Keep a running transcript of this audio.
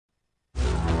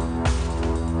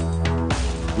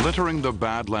Littering the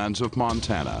Badlands of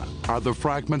Montana are the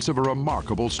fragments of a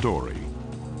remarkable story.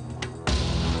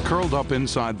 Curled up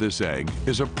inside this egg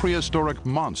is a prehistoric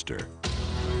monster.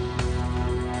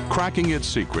 Cracking its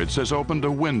secrets has opened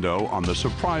a window on the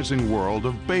surprising world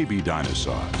of baby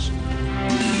dinosaurs.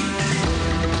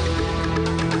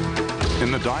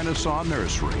 In the dinosaur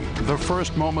nursery, the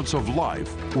first moments of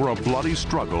life were a bloody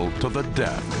struggle to the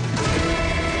death.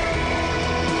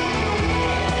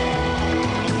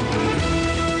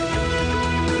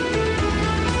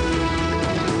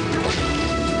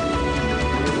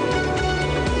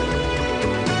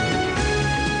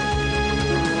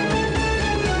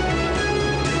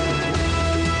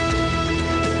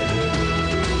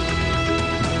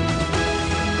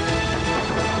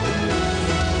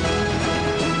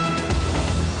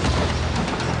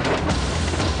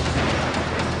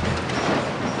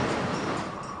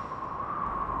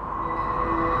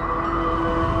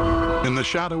 In the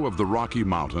shadow of the Rocky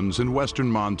Mountains in western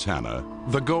Montana,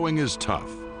 the going is tough.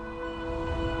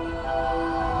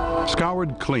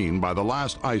 Scoured clean by the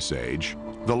last ice age,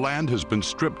 the land has been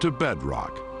stripped to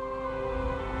bedrock.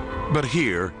 But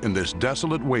here, in this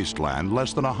desolate wasteland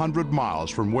less than 100 miles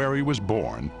from where he was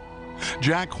born,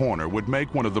 Jack Horner would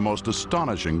make one of the most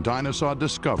astonishing dinosaur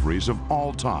discoveries of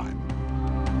all time.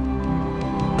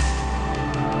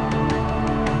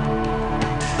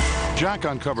 Jack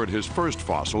uncovered his first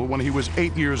fossil when he was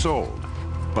 8 years old,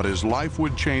 but his life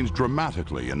would change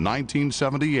dramatically in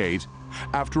 1978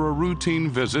 after a routine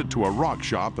visit to a rock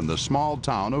shop in the small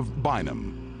town of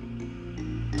Bynum.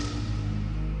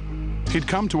 He'd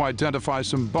come to identify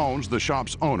some bones the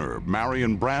shop's owner,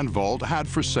 Marion Brandvold, had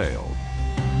for sale.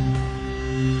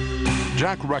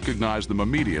 Jack recognized them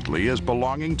immediately as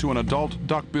belonging to an adult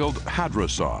duck-billed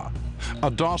hadrosaur,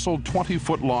 a docile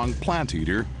 20-foot-long plant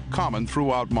eater common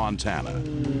throughout Montana.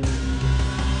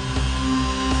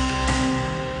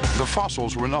 The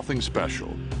fossils were nothing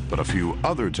special, but a few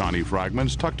other tiny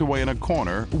fragments tucked away in a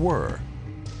corner were.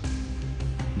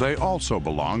 They also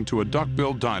belonged to a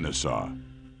duck-billed dinosaur,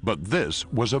 but this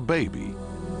was a baby.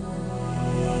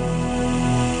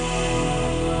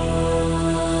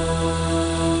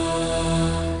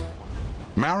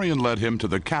 Marion led him to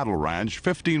the cattle ranch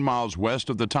 15 miles west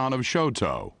of the town of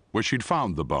Choteau, where she'd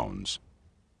found the bones.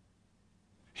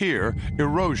 Here,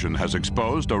 erosion has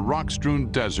exposed a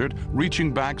rock-strewn desert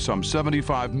reaching back some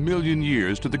 75 million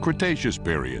years to the Cretaceous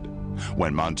period,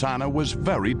 when Montana was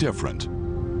very different.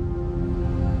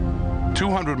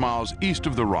 200 miles east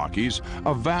of the Rockies,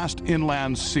 a vast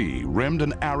inland sea rimmed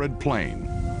an arid plain,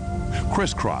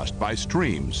 crisscrossed by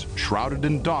streams shrouded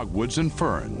in dogwoods and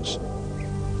ferns.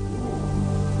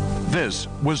 This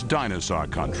was dinosaur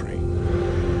country.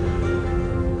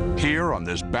 Here on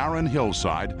this barren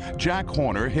hillside, Jack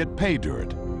Horner hit pay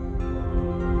dirt.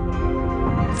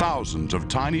 Thousands of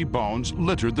tiny bones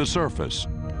littered the surface,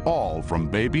 all from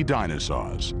baby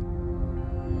dinosaurs.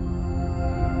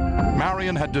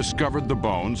 Marion had discovered the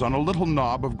bones on a little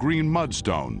knob of green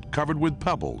mudstone covered with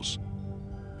pebbles.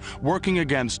 Working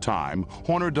against time,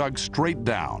 Horner dug straight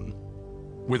down.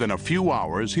 Within a few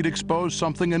hours, he'd exposed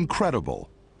something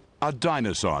incredible, a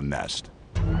dinosaur nest.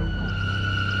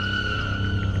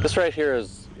 This right here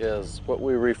is what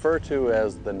we refer to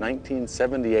as the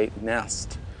 1978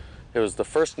 nest. It was the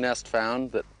first nest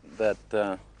found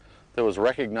that was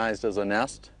recognized as a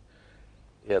nest.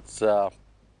 It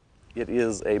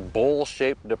is a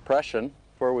bowl-shaped depression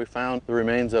where we found the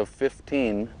remains of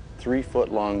 15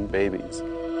 3-foot-long babies.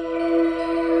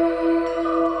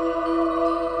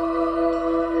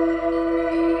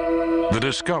 The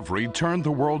discovery turned the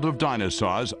world of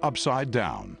dinosaurs upside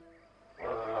down.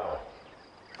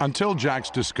 Until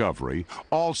Jack's discovery,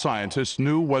 all scientists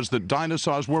knew was that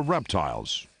dinosaurs were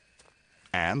reptiles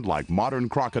and, like modern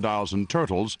crocodiles and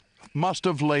turtles, must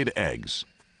have laid eggs.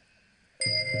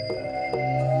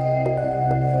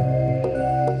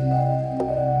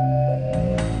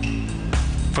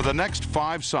 For the next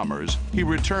 5 summers, he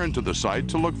returned to the site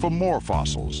to look for more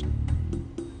fossils.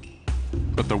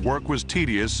 But the work was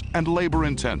tedious and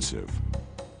labor-intensive.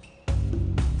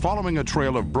 Following a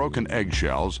trail of broken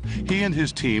eggshells, he and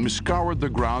his team scoured the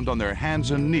ground on their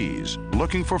hands and knees,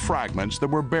 looking for fragments that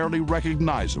were barely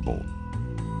recognizable.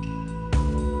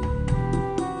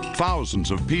 Thousands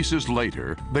of pieces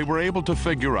later, they were able to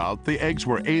figure out the eggs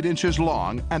were 8 inches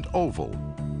long and oval.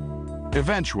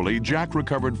 Eventually, Jack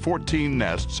recovered 14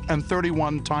 nests and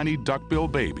 31 tiny duckbill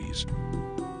babies.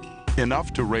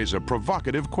 Enough to raise a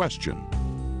provocative question.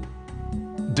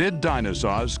 Did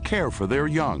dinosaurs care for their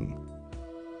young?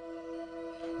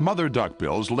 Mother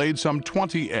duckbills laid some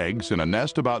 20 eggs in a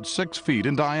nest about 6 feet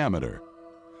in diameter.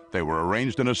 They were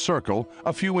arranged in a circle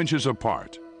a few inches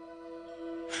apart.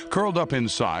 Curled up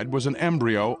inside was an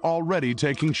embryo already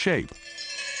taking shape.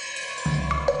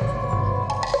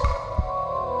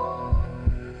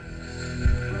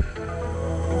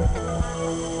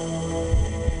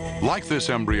 Like this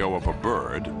embryo of a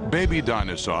bird, baby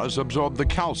dinosaurs absorbed the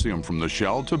calcium from the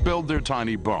shell to build their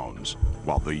tiny bones,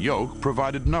 while the yolk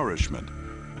provided nourishment.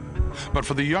 But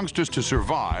for the youngsters to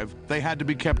survive, they had to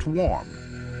be kept warm.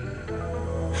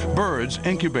 Birds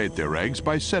incubate their eggs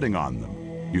by sitting on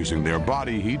them, using their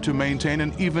body heat to maintain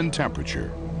an even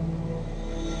temperature.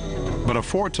 But a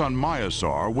 4-ton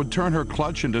myosaur would turn her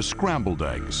clutch into scrambled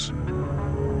eggs.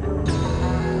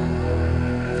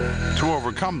 To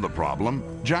overcome the problem,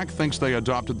 Jack thinks they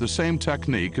adopted the same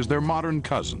technique as their modern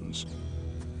cousins.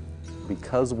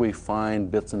 Because we find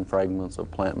bits and fragments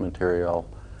of plant material,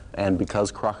 and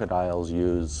because crocodiles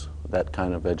use that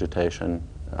kind of vegetation,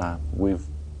 we're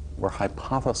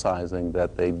hypothesizing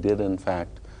that they did in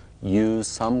fact use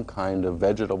some kind of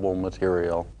vegetable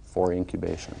material for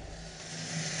incubation.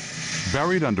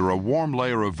 Buried under a warm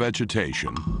layer of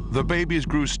vegetation, the babies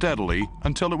grew steadily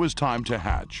until it was time to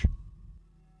hatch.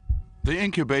 The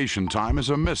incubation time is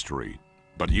a mystery,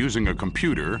 but using a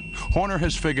computer, Horner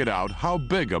has figured out how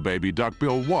big a baby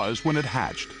duckbill was when it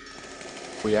hatched.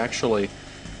 We actually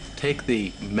take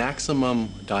the maximum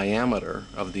diameter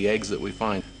of the eggs that we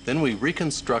find, then we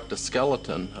reconstruct a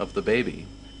skeleton of the baby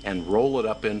and roll it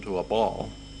up into a ball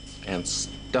and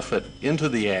stuff it into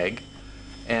the egg,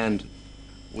 and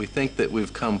we think that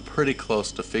we've come pretty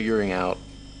close to figuring out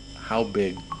how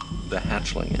big the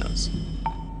hatchling is.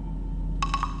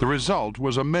 The result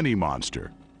was a mini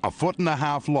monster,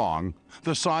 1.5 feet long,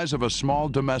 the size of a small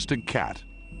domestic cat.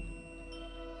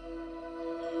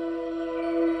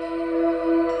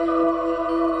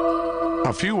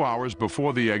 A few hours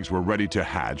before the eggs were ready to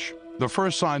hatch, the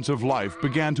first signs of life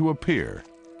began to appear.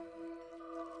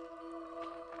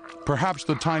 Perhaps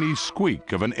the tiny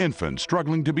squeak of an infant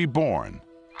struggling to be born.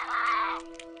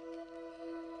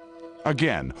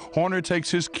 Again, Horner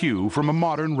takes his cue from a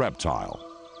modern reptile.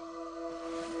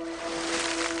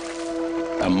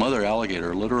 A mother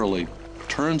alligator literally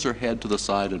turns her head to the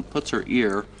side and puts her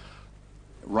ear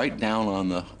right down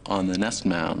on the nest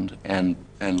mound and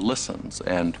listens.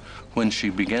 And when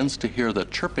she begins to hear the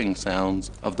chirping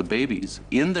sounds of the babies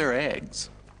in their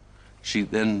eggs, she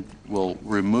then will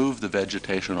remove the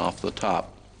vegetation off the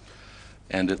top.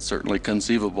 And it's certainly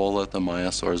conceivable that the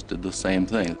myosaurs did the same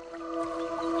thing.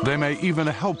 They may even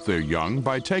help their young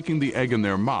by taking the egg in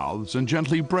their mouths and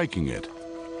gently breaking it.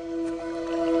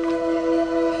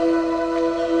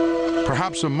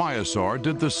 Perhaps a myosaur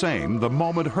did the same the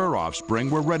moment her offspring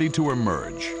were ready to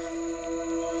emerge.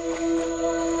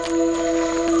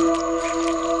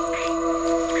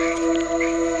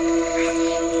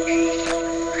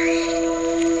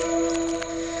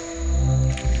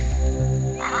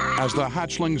 As the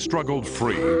hatchlings struggled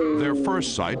free, their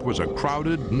first sight was a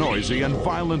crowded, noisy, and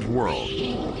violent world,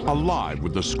 alive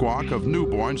with the squawk of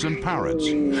newborns and parents,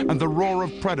 and the roar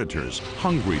of predators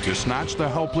hungry to snatch the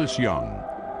helpless young.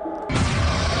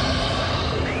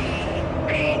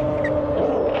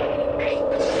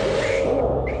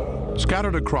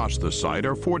 Scattered across the site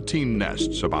are 14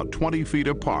 nests about 20 feet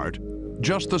apart,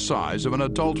 just the size of an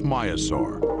adult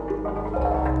myosaur.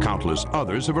 Countless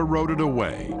others have eroded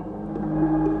away.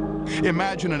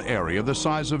 Imagine an area the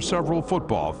size of several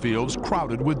football fields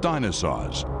crowded with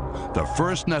dinosaurs, the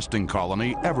first nesting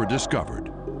colony ever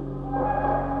discovered.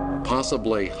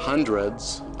 Possibly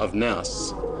hundreds of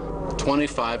nests,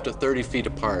 25 to 30 feet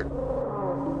apart.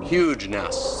 Huge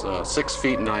nests, 6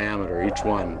 feet in diameter, each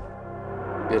one.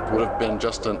 It would have been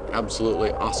just an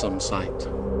absolutely awesome sight.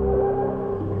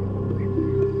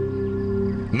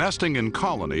 Nesting in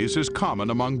colonies is common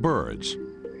among birds.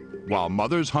 While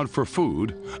mothers hunt for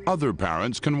food, other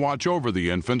parents can watch over the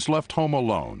infants left home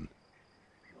alone.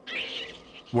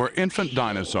 Were infant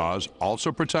dinosaurs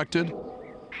also protected?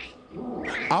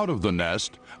 Out of the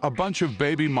nest, a bunch of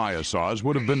baby myosaurs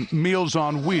would have been meals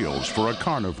on wheels for a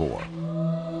carnivore.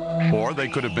 Or they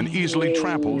could have been easily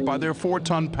trampled by their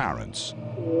 4-ton parents.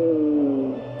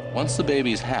 Once the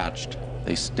babies hatched,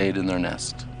 they stayed in their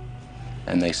nest.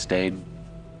 And they stayed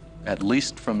at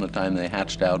least from the time they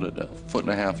hatched out at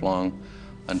 1.5 feet long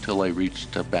until they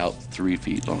reached about 3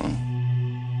 feet long.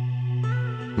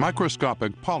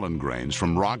 Microscopic pollen grains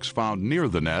from rocks found near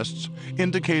the nests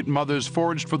indicate mothers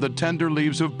foraged for the tender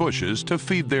leaves of bushes to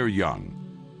feed their young.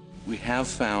 We have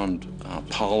found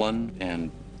pollen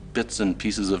and bits and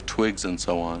pieces of twigs and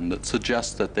so on that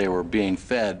suggest that they were being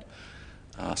fed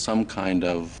some kind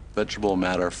of vegetable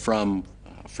matter from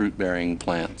fruit-bearing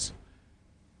plants.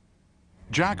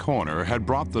 Jack Horner had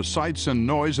brought the sights and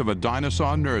noise of a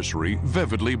dinosaur nursery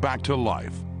vividly back to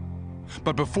life.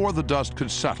 But before the dust could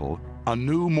settle, a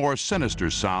new, more sinister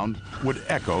sound would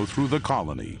echo through the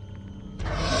colony.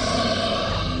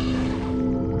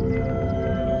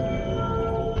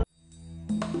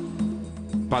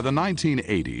 By the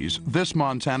 1980s, this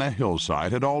Montana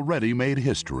hillside had already made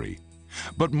history.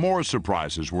 But more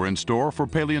surprises were in store for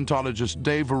paleontologist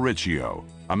Dave Verricchio,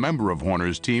 a member of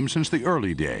Horner's team since the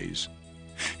early days.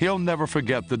 He'll never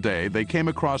forget the day they came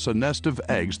across a nest of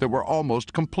eggs that were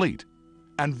almost complete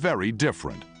and very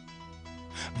different.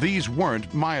 These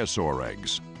weren't myosaur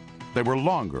eggs. They were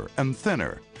longer and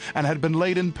thinner and had been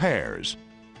laid in pairs.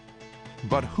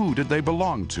 But who did they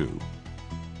belong to?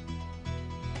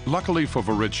 Luckily for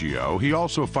Verricchio, he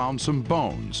also found some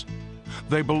bones.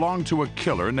 They belonged to a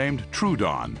killer named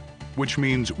Troodon, which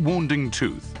means wounding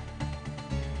tooth.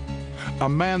 A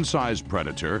man-sized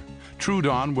predator,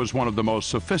 Troodon was one of the most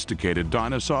sophisticated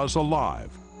dinosaurs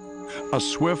alive. A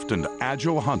swift and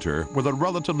agile hunter with a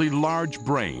relatively large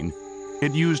brain,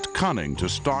 it used cunning to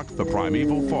stalk the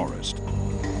primeval forest.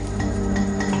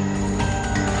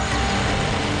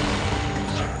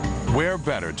 Where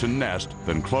better to nest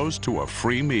than close to a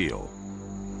free meal?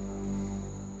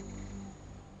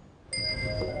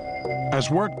 As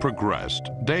work progressed,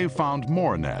 Dave found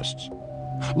more nests.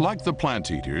 Like the plant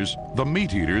eaters, the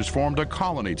meat eaters formed a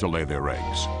colony to lay their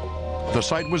eggs. The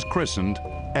site was christened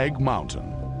Egg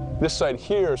Mountain. This site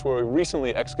here is where we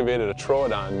recently excavated a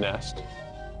troodon nest.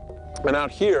 And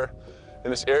out here, in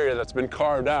this area that's been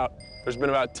carved out, there's been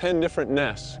about 10 different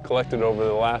nests collected over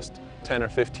the last 10 or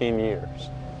 15 years.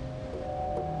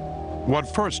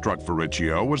 What first struck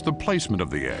Verricchio was the placement of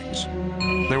the eggs.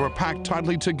 They were packed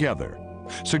tightly together,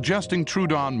 suggesting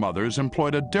Troodon mothers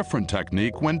employed a different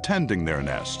technique when tending their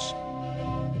nests.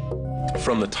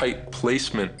 From the tight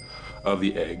placement of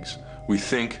the eggs, we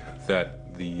think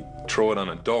that the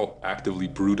Troodon adult actively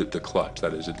brooded the clutch,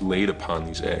 that is, it laid upon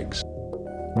these eggs.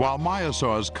 While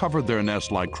myosaurs covered their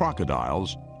nests like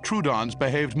crocodiles, Troodons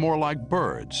behaved more like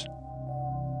birds.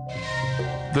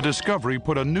 The discovery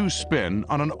put a new spin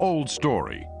on an old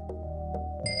story.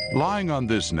 Lying on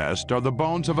this nest are the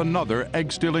bones of another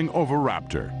egg-stealing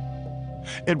oviraptor.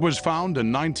 It was found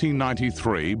in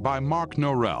 1993 by Mark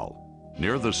Norell,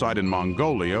 near the site in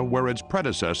Mongolia where its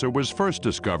predecessor was first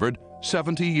discovered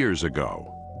 70 years ago.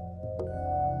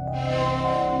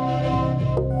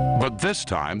 But this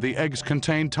time, the eggs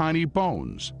contained tiny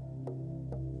bones.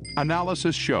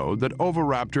 Analysis showed that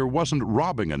oviraptor wasn't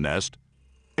robbing a nest,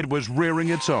 it was rearing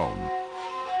its own.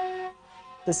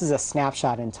 This is a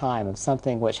snapshot in time of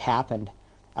something which happened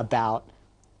about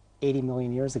 80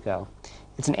 million years ago.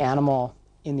 It's an animal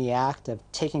in the act of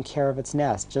taking care of its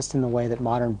nest, just in the way that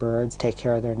modern birds take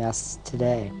care of their nests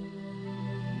today.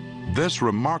 This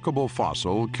remarkable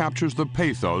fossil captures the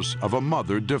pathos of a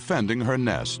mother defending her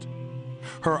nest.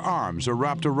 Her arms are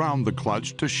wrapped around the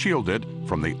clutch to shield it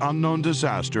from the unknown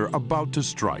disaster about to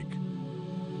strike.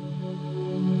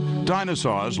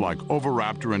 Dinosaurs like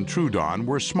oviraptor and Troodon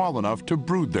were small enough to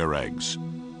brood their eggs.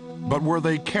 But were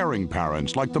they caring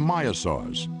parents like the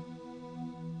myosaurs?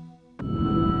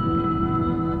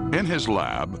 In his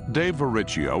lab, Dave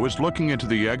Verricchio is looking into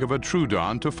the egg of a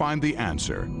Troodon to find the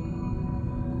answer.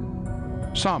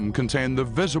 Some contain the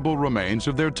visible remains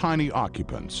of their tiny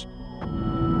occupants.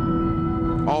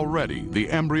 Already, the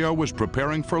embryo was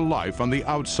preparing for life on the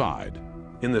outside.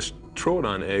 In this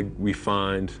Troodon egg, we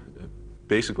find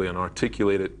basically an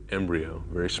articulated embryo,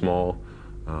 very small,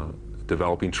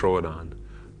 developing Troodon,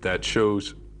 that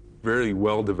shows very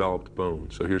well-developed bone.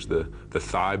 So here's the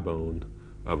thigh bone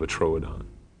of a Troodon.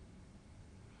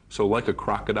 So like a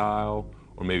crocodile,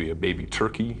 or maybe a baby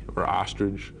turkey or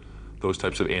ostrich, those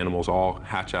types of animals all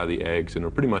hatch out of the eggs and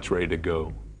are pretty much ready to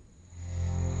go.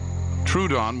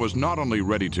 Troodon was not only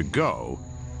ready to go,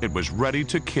 it was ready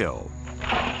to kill.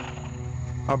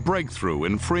 A breakthrough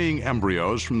in freeing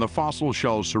embryos from the fossil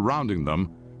shells surrounding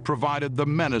them provided the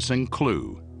menacing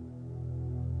clue.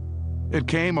 It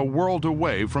came a world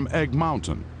away from Egg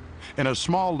Mountain, in a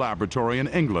small laboratory in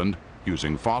England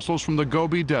using fossils from the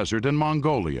Gobi Desert in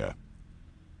Mongolia.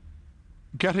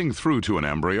 Getting through to an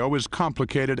embryo is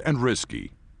complicated and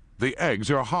risky. The eggs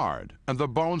are hard and the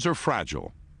bones are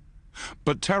fragile.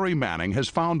 But Terry Manning has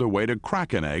found a way to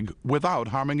crack an egg without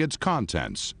harming its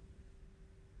contents.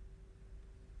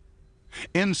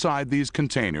 Inside these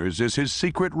containers is his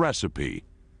secret recipe,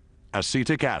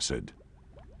 acetic acid.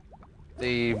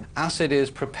 The acid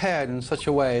is prepared in such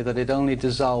a way that it only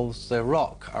dissolves the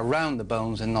rock around the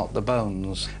bones and not the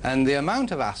bones. And the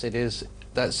amount of acid is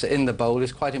that's in the bowl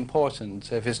is quite important.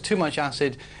 So if it's too much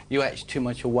acid, you etch too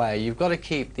much away. You've got to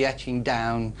keep the etching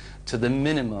down to the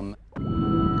minimum.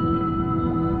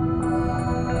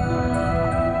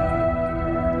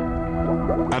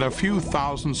 At a few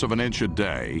thousandths of an inch a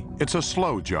day, it's a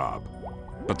slow job,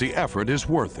 but the effort is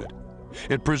worth it.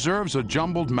 It preserves a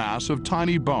jumbled mass of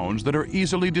tiny bones that are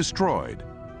easily destroyed.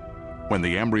 When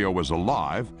the embryo was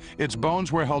alive, its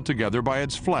bones were held together by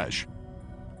its flesh.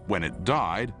 When it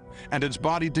died and its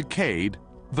body decayed,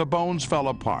 the bones fell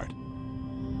apart.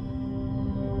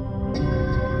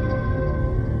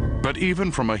 But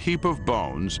even from a heap of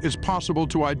bones, it's possible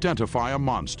to identify a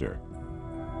monster.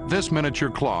 This miniature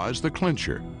claw is the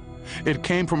clincher. It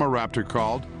came from a raptor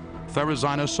called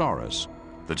Therizinosaurus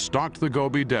that stalked the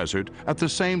Gobi Desert at the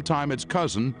same time its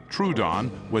cousin,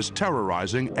 Troodon, was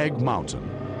terrorizing Egg Mountain.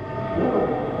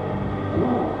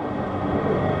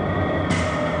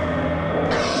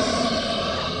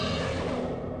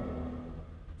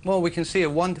 Well, we can see a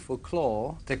wonderful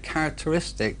claw, the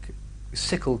characteristic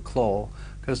sickle claw,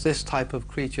 because this type of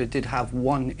creature did have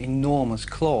one enormous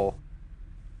claw.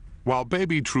 While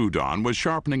baby Troodon was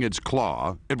sharpening its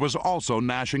claw, it was also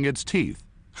gnashing its teeth.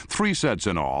 3 sets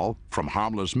in all, from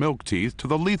harmless milk teeth to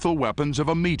the lethal weapons of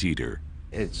a meat eater.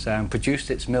 It's produced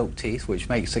its milk teeth, which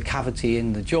makes a cavity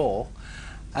in the jaw.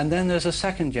 And then there's a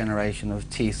second generation of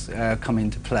teeth come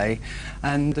into play,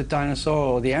 and the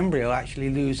dinosaur, or the embryo, actually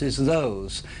loses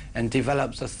those and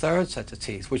develops a third set of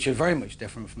teeth, which are very much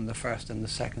different from the first and the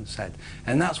second set.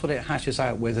 And that's what it hatches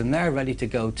out with, and they're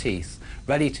ready-to-go teeth,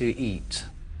 ready to eat.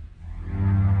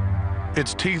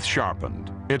 Its teeth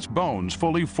sharpened, its bones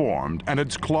fully formed, and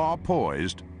its claw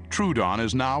poised, Troodon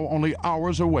is now only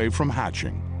hours away from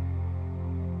hatching.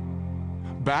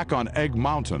 Back on Egg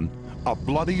Mountain, a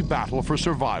bloody battle for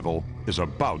survival is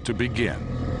about to begin.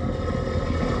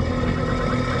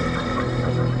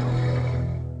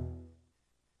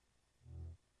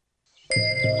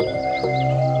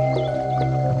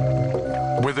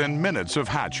 Within minutes of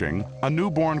hatching, a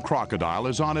newborn crocodile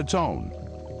is on its own.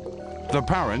 The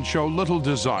parents show little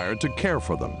desire to care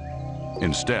for them.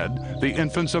 Instead, the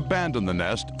infants abandon the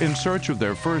nest in search of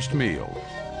their first meal.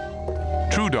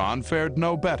 Troodon fared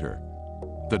no better.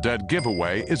 The dead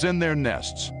giveaway is in their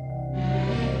nests.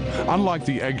 Unlike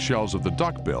the eggshells of the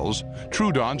duckbills,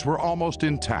 Troodons were almost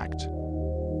intact.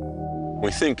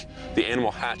 We think the animal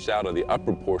hatched out of the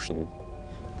upper portion,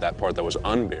 that part that was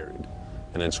unburied,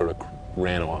 and then sort of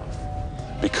ran off.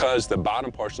 Because the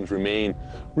bottom portions remain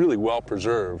really well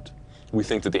preserved, we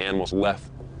think that the animals left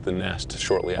the nest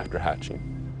shortly after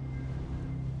hatching.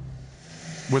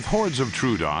 With hordes of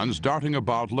Troodons darting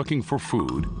about looking for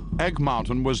food, Egg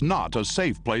Mountain was not a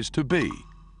safe place to be,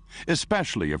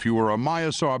 especially if you were a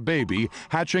myosaur baby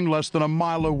hatching less than a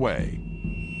mile away.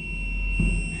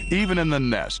 Even in the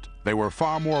nest, they were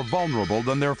far more vulnerable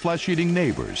than their flesh-eating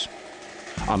neighbors.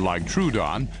 Unlike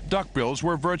Troodon, duckbills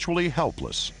were virtually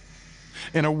helpless.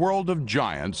 In a world of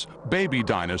giants, baby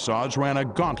dinosaurs ran a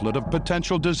gauntlet of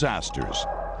potential disasters.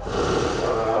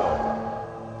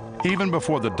 Even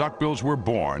before the duckbills were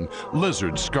born,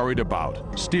 lizards scurried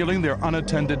about, stealing their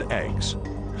unattended eggs.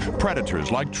 Predators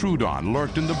like Troodon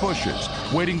lurked in the bushes,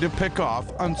 waiting to pick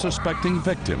off unsuspecting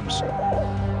victims.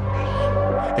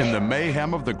 In the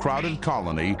mayhem of the crowded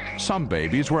colony, some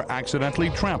babies were accidentally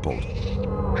trampled.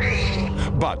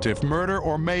 But if murder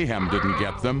or mayhem didn't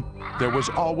get them, there was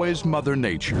always Mother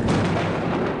Nature.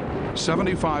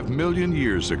 75 million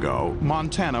years ago,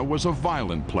 Montana was a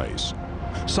violent place.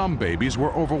 Some babies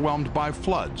were overwhelmed by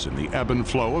floods in the ebb and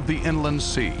flow of the inland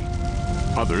sea.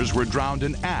 Others were drowned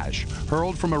in ash,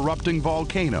 hurled from erupting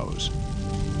volcanoes.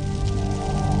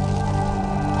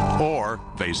 Or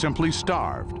they simply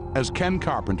starved, as Ken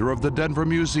Carpenter of the Denver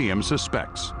Museum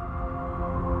suspects.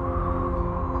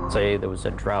 Say there was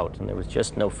a drought and there was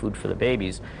just no food for the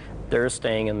babies. They're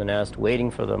staying in the nest, waiting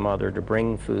for the mother to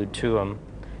bring food to them.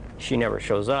 She never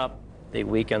shows up. They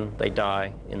weaken, they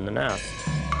die in the nest.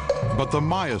 But the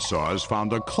myosaurs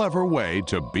found a clever way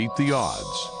to beat the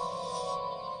odds.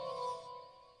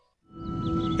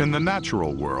 In the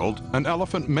natural world, an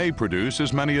elephant may produce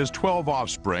as many as 12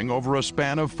 offspring over a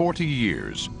span of 40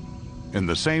 years. In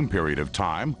the same period of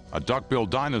time, a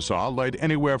duck-billed dinosaur laid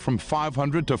anywhere from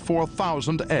 500 to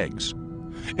 4,000 eggs.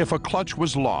 If a clutch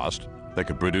was lost, they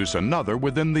could produce another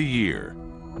within the year.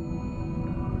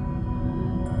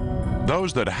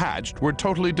 Those that hatched were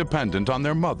totally dependent on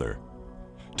their mother.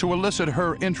 To elicit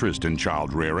her interest in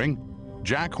child rearing,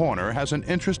 Jack Horner has an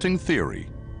interesting theory.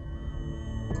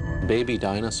 Baby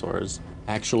dinosaurs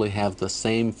actually have the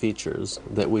same features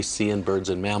that we see in birds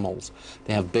and mammals.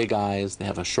 They have big eyes, they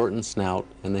have a shortened snout,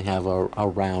 and they have a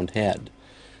round head.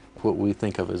 what we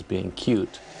think of as being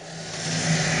cute.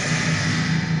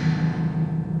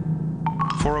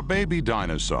 For a baby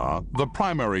dinosaur, the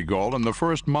primary goal in the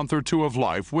first month or two of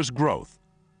life was growth.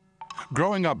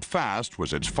 Growing up fast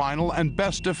was its final and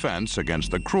best defense against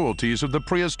the cruelties of the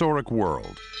prehistoric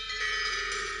world.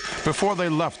 Before they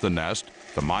left the nest,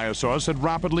 the myosaurs had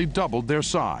rapidly doubled their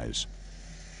size.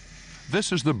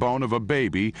 This is the bone of a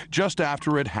baby just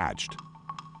after it hatched.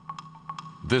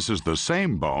 This is the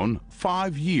same bone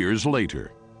 5 years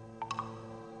later.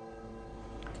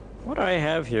 What I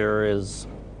have here is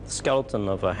the skeleton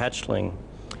of a hatchling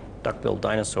duck-billed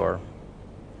dinosaur.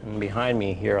 And behind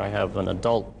me here I have an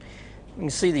adult. You can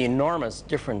see the enormous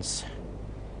difference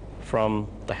from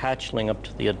the hatchling up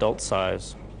to the adult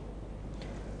size.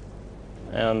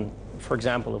 And for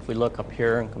example, if we look up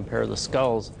here and compare the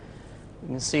skulls, you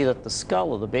can see that the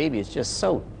skull of the baby is just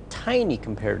so tiny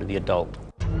compared to the adult.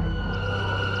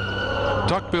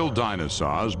 Duck-billed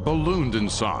dinosaurs ballooned in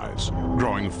size,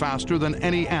 growing faster than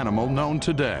any animal known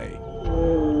today.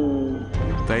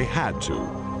 They had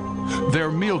to.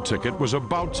 Their meal ticket was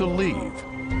about to leave.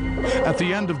 At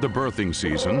the end of the birthing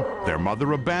season, their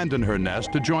mother abandoned her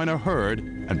nest to join a herd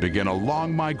and begin a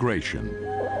long migration.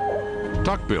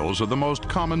 Duckbills are the most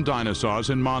common dinosaurs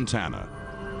in Montana.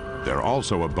 They're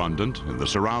also abundant in the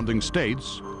surrounding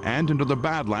states and into the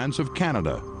Badlands of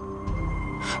Canada.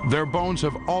 Their bones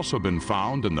have also been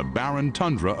found in the barren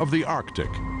tundra of the Arctic.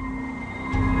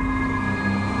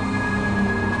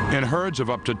 In herds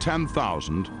of up to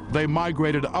 10,000, they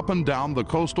migrated up and down the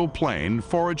coastal plain,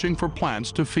 foraging for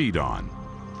plants to feed on.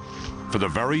 For the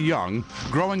very young,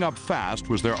 growing up fast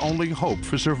was their only hope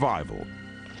for survival.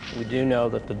 We do know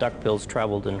that the duckbills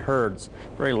traveled in herds,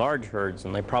 very large herds,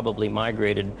 and they probably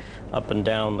migrated up and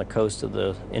down the coast of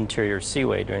the interior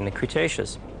seaway during the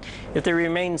Cretaceous. If they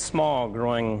remained small,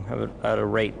 growing at a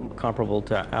rate comparable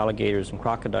to alligators and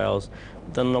crocodiles,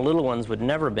 then the little ones would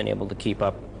never have been able to keep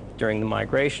up during the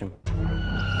migration.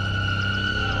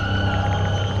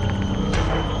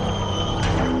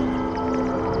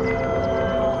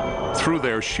 Through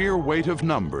their sheer weight of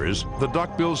numbers, the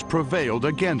duckbills prevailed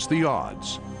against the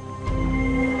odds.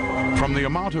 From the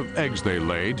amount of eggs they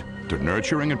laid to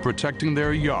nurturing and protecting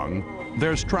their young,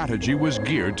 their strategy was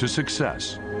geared to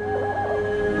success.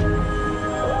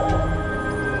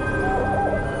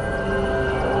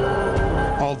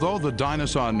 Although the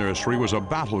dinosaur nursery was a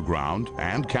battleground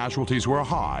and casualties were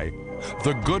high,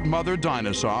 the good mother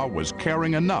dinosaur was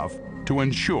caring enough to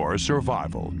ensure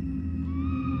survival.